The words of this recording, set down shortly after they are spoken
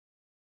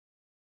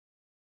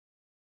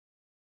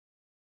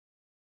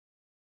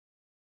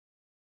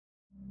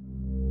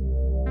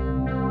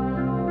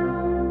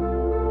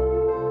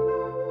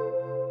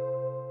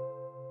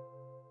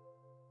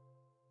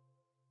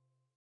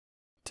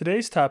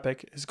Today's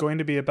topic is going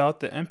to be about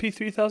the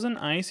MP3000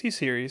 IEC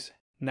series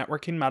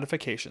networking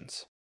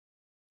modifications.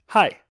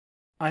 Hi,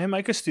 I am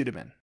Micah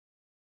Studeman.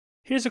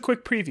 Here's a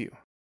quick preview.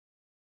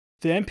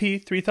 The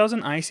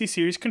MP3000 IEC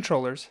series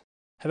controllers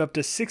have up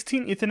to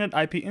 16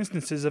 Ethernet IP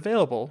instances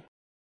available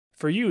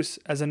for use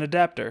as an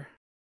adapter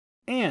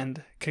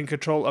and can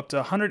control up to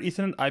 100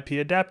 Ethernet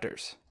IP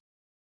adapters.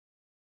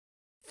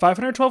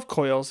 512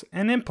 coils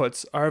and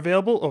inputs are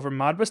available over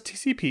Modbus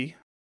TCP,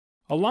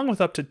 along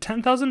with up to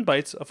 10,000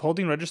 bytes of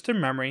holding register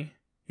memory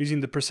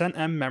using the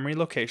 %M memory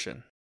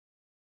location.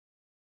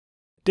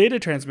 Data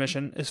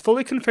transmission is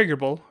fully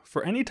configurable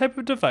for any type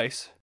of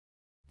device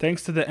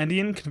thanks to the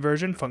endian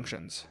conversion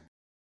functions.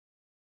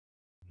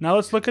 Now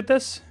let's look at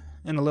this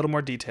in a little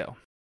more detail.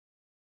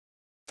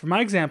 For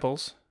my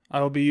examples, I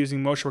will be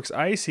using MotionWorks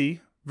IEC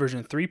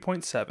version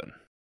 3.7.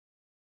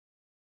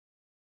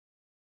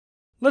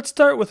 Let's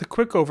start with a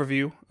quick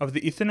overview of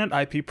the Ethernet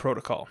IP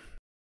protocol.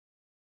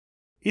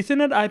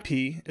 Ethernet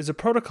IP is a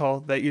protocol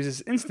that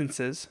uses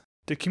instances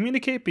to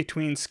communicate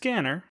between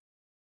scanner,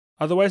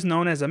 otherwise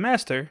known as a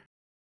master,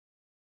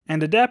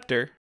 and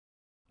adapter,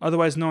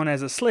 otherwise known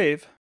as a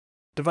slave,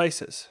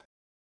 devices.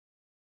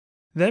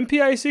 The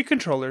MPIC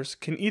controllers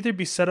can either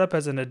be set up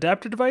as an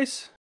adapter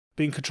device,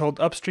 being controlled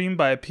upstream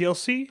by a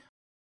PLC,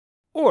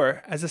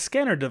 or as a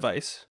scanner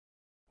device,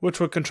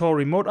 which would control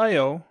remote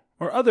I/O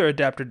or other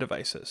adapter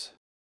devices.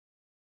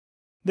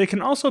 They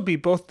can also be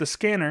both the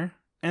scanner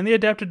and the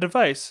adapter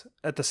device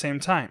at the same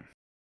time.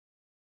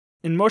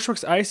 In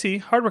MotionWorks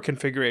IEC hardware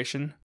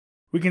configuration,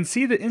 we can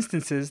see the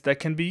instances that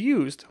can be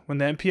used when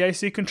the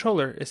MPIC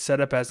controller is set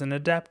up as an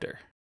adapter.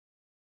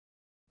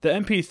 The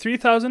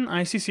MP3000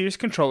 IEC series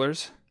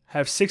controllers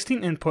have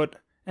 16 input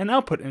and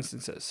output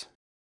instances.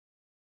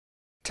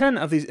 10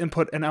 of these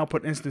input and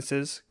output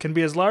instances can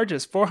be as large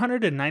as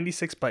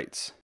 496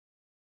 bytes.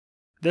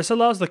 This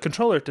allows the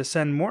controller to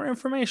send more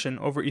information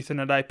over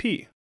Ethernet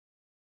IP,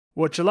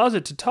 which allows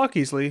it to talk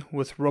easily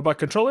with robot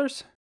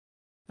controllers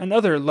and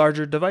other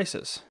larger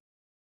devices.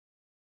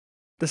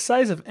 The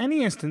size of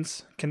any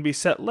instance can be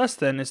set less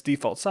than its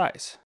default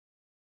size.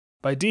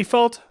 By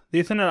default,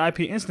 the Ethernet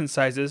IP instance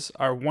sizes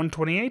are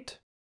 128,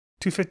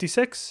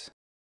 256,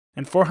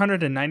 and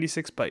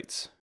 496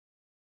 bytes.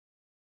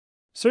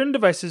 Certain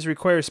devices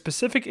require a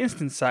specific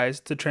instance size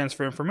to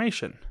transfer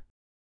information,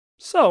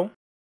 so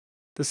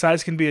the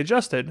size can be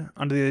adjusted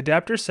under the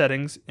adapter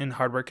settings in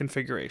hardware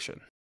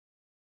configuration.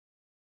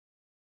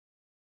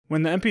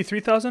 When the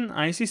MP3000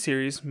 IEC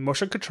series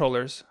motion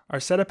controllers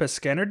are set up as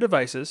scanner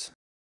devices,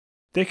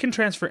 they can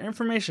transfer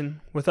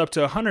information with up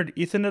to 100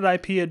 Ethernet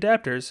IP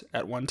adapters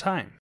at one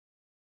time.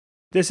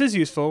 This is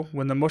useful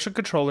when the motion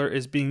controller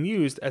is being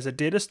used as a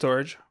data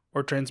storage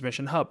or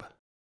transmission hub.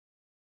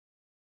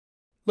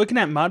 Looking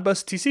at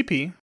Modbus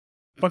TCP,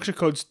 function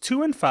codes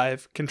 2 and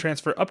 5 can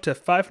transfer up to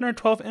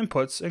 512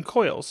 inputs and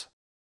coils,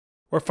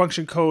 or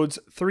function codes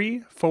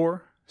 3,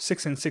 4,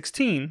 6, and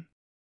 16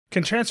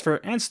 can transfer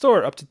and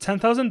store up to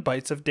 10,000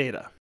 bytes of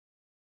data.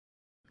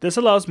 This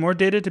allows more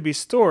data to be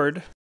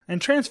stored and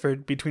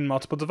transferred between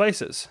multiple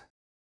devices,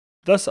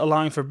 thus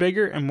allowing for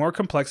bigger and more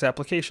complex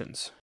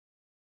applications.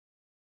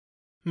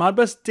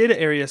 Modbus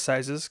data area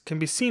sizes can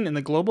be seen in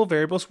the Global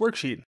Variables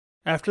worksheet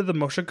after the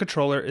motion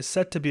controller is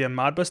set to be a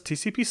Modbus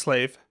TCP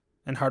slave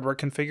and hardware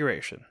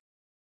configuration.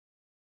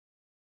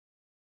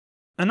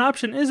 An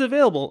option is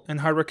available in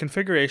hardware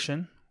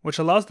configuration which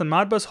allows the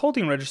Modbus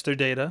holding register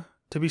data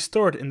to be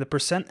stored in the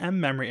 %M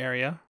memory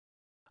area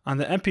on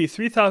the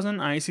MP3000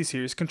 IEC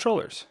series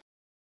controllers.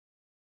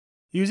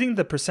 Using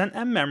the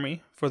 %M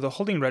memory for the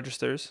holding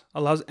registers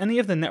allows any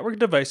of the network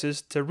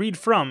devices to read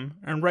from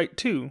and write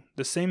to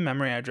the same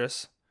memory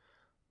address,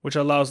 which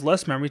allows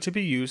less memory to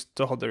be used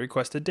to hold the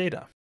requested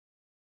data.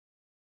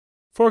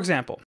 For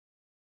example,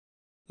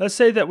 let's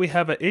say that we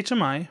have a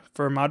HMI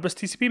for a Modbus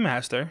TCP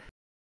master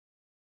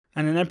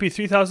and an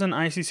MP3000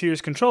 IEC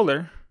series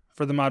controller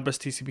for the Modbus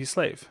TCP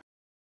slave.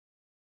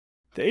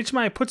 The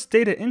HMI puts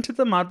data into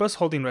the Modbus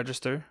holding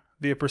register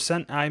via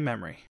 %I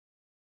memory.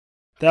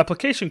 The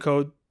application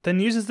code then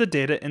uses the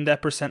data in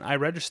that %I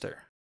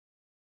register.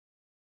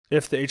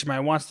 If the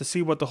HMI wants to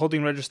see what the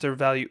holding register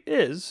value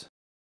is,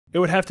 it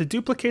would have to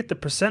duplicate the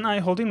 %I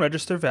holding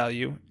register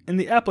value in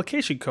the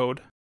application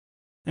code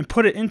and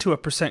put it into a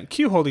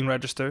 %Q holding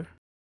register,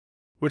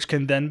 which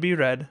can then be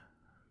read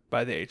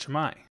by the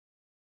HMI.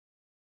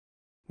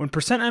 When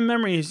 %M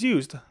memory is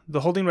used, the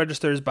holding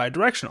register is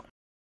bidirectional,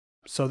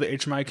 so the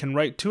HMI can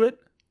write to it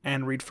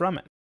and read from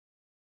it.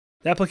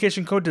 The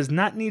application code does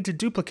not need to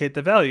duplicate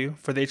the value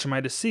for the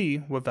HMI to see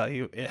what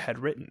value it had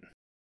written.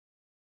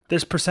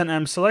 This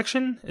 %M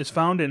selection is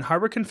found in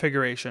hardware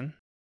configuration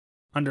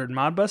under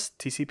Modbus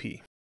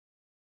TCP.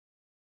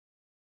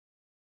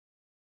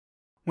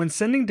 When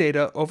sending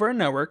data over a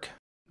network,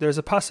 there is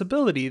a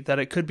possibility that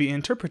it could be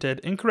interpreted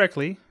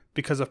incorrectly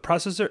because of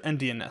processor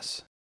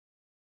endianness.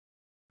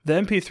 The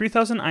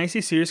MP3000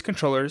 IEC series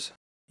controllers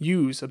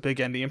use a big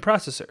endian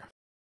processor.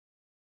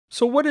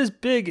 So what is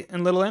big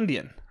and little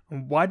endian?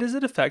 Why does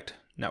it affect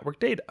network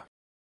data?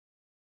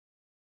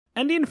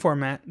 Endian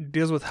format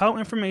deals with how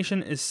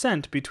information is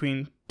sent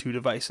between two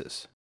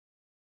devices.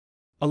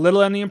 A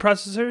little endian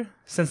processor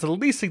sends the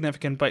least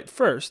significant byte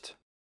first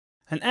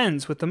and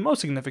ends with the most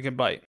significant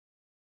byte,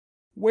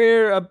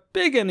 where a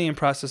big endian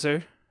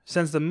processor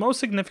sends the most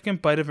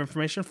significant byte of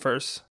information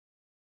first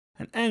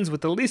and ends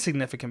with the least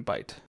significant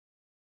byte.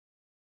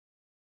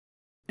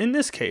 In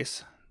this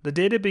case, the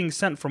data being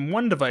sent from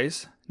one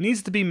device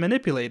needs to be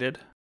manipulated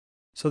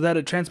so that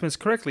it transmits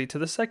correctly to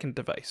the second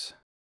device.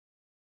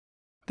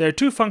 There are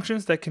two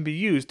functions that can be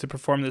used to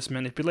perform this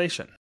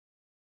manipulation: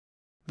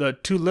 the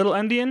too little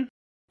endian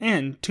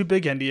and too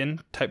big endian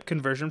type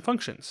conversion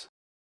functions.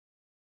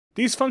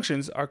 These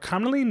functions are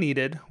commonly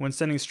needed when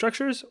sending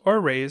structures or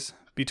arrays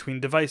between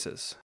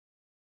devices.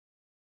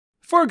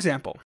 For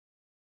example,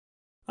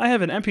 I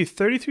have an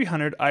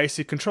MP3000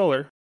 IEC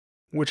controller,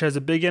 which has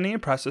a big endian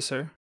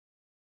processor,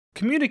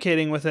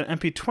 communicating with an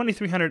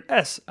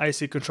MP2300S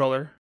IEC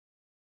controller,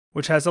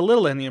 which has a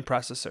little endian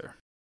processor,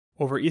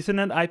 over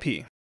Ethernet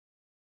IP.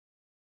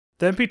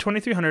 The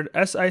MP2300S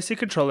IEC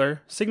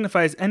controller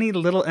signifies any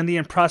little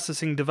endian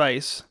processing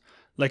device,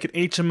 like an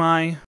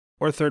HMI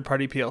or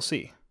third-party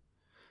PLC.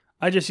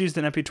 I just used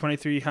an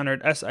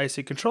MP2300S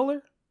IEC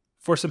controller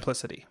for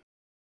simplicity.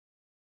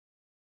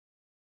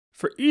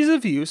 For ease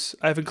of use,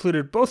 I've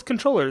included both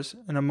controllers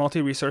in a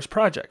multi-resource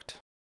project.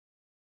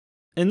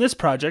 In this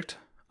project,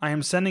 I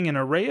am sending an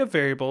array of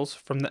variables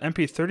from the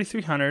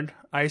MP3300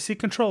 IEC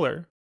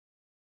controller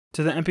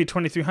to the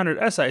MP2300S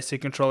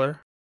IEC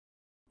controller,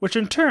 which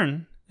in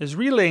turn is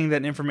relaying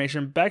that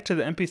information back to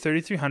the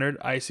MP3300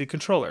 IEC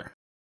controller.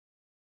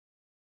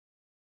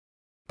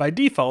 By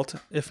default,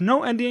 if no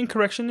endian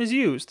correction is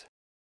used,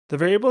 the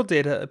variable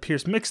data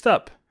appears mixed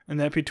up in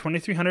the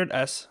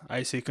MP2300S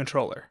IEC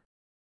controller.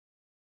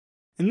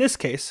 In this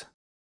case,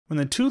 when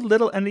the too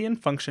little endian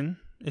function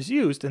is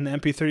used in the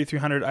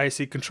MP3300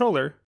 IEC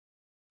controller,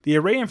 the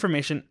array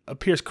information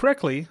appears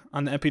correctly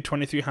on the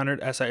MP2300S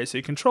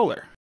IEC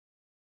controller.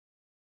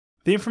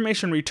 The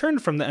information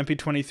returned from the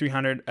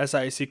MP2300S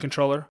IEC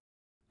controller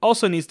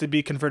also needs to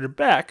be converted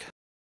back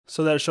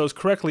so that it shows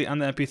correctly on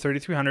the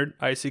MP3300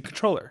 IEC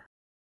controller.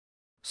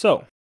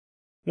 So,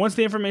 once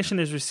the information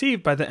is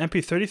received by the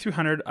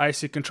MP3300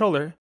 IEC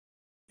controller,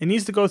 it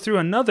needs to go through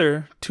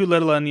another too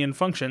little endian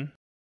function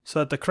so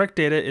that the correct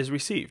data is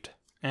received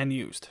and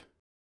used.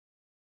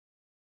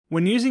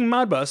 When using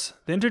Modbus,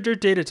 the integer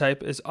data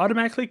type is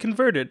automatically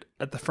converted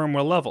at the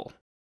firmware level,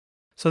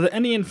 so the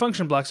endian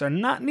function blocks are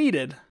not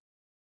needed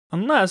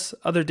unless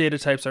other data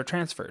types are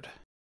transferred.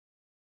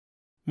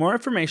 More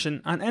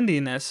information on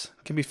endianness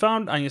can be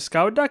found on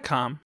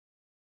Yaskawa.com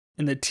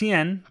in the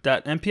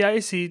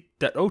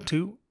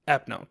tn.mpiec.02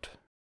 app note.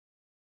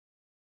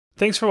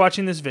 Thanks for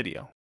watching this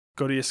video.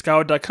 Go to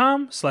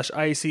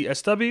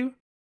yaskawa.com/IECSW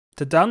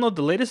to download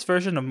the latest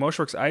version of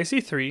MotionWorks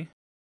IEC 3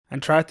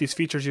 and try out these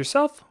features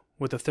yourself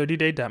with a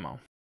 30-day demo.